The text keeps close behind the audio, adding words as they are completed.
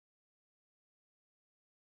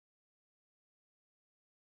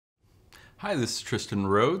Hi, this is Tristan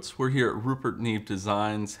Rhodes. We're here at Rupert Neve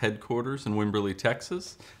Design's headquarters in Wimberley,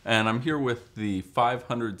 Texas, and I'm here with the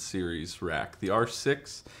 500 series rack, the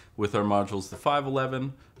R6 with our modules the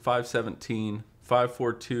 511, 517,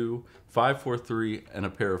 542, 543, and a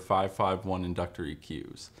pair of 551 inductor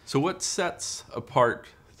EQs. So what sets apart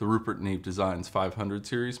the Rupert Neve Design's 500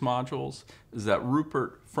 series modules is that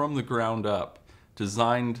Rupert, from the ground up,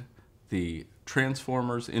 designed the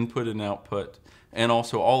transformers, input and output, and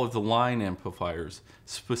also all of the line amplifiers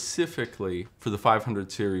specifically for the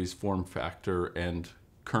 500 series form factor and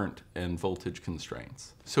current and voltage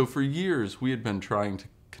constraints. So for years we had been trying to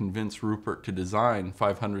convince Rupert to design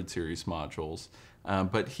 500 series modules,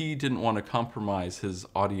 but he didn't want to compromise his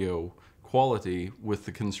audio quality with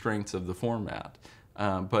the constraints of the format.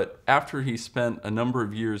 But after he spent a number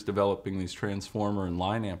of years developing these transformer and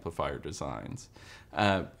line amplifier designs,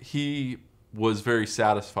 he was very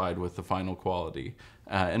satisfied with the final quality.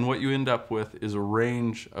 And what you end up with is a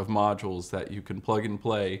range of modules that you can plug and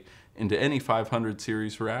play into any 500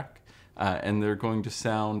 series rack, and they're going to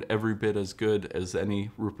sound every bit as good as any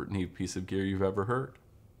Rupert Neve piece of gear you've ever heard.